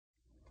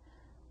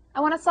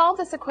I want to solve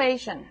this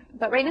equation,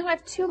 but right now I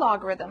have two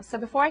logarithms, so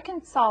before I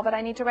can solve it,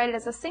 I need to write it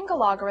as a single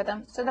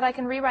logarithm so that I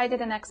can rewrite it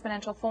in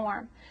exponential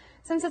form.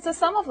 Since it's a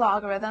sum of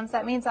logarithms,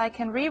 that means I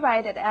can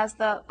rewrite it as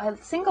a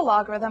single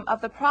logarithm of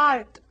the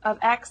product of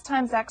x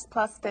times x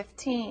plus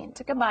 15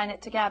 to combine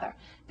it together,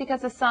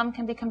 because the sum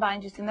can be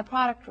combined using the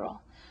product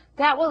rule.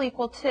 That will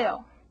equal 2.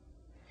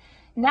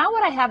 Now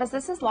what I have is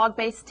this is log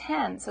base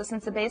 10, so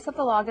since the base of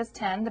the log is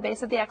 10, the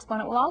base of the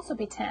exponent will also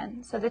be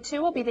 10. So the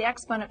 2 will be the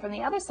exponent from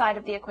the other side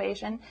of the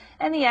equation,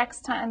 and the x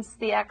times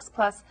the x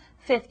plus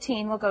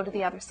 15 will go to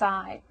the other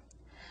side.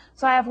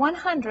 So I have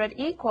 100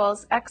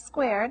 equals x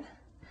squared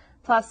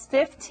plus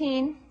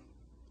 15x,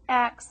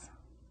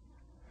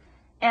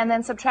 and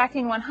then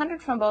subtracting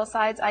 100 from both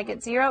sides, I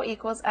get 0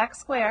 equals x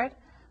squared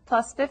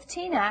plus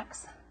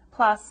 15x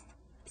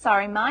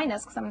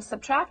minus, because I'm going to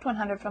subtract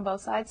 100 from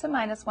both sides, so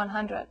minus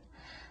 100.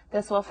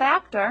 This will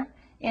factor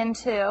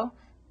into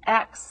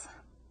x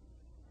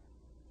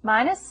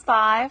minus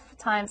 5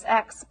 times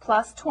x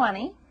plus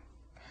 20.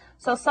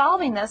 So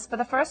solving this, for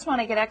the first one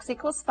I get x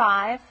equals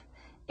 5,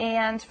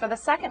 and for the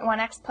second one,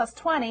 x plus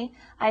 20,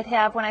 I'd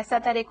have, when I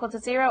set that equal to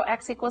 0,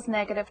 x equals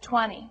negative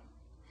 20.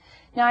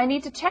 Now I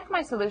need to check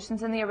my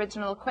solutions in the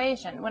original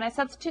equation. When I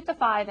substitute the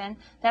 5 in,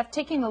 that's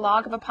taking the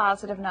log of a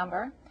positive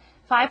number.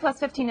 5 plus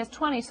 15 is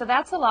 20, so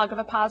that's the log of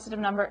a positive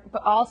number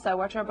also,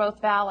 which are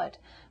both valid.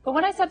 But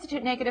when I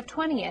substitute negative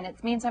 20 in,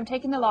 it means I'm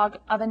taking the log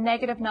of a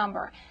negative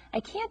number. I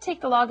can't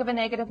take the log of a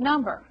negative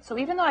number. So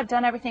even though I've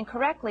done everything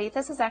correctly,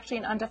 this is actually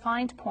an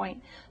undefined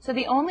point. So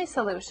the only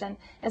solution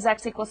is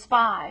x equals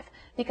 5,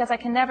 because I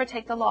can never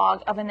take the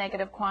log of a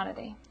negative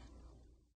quantity.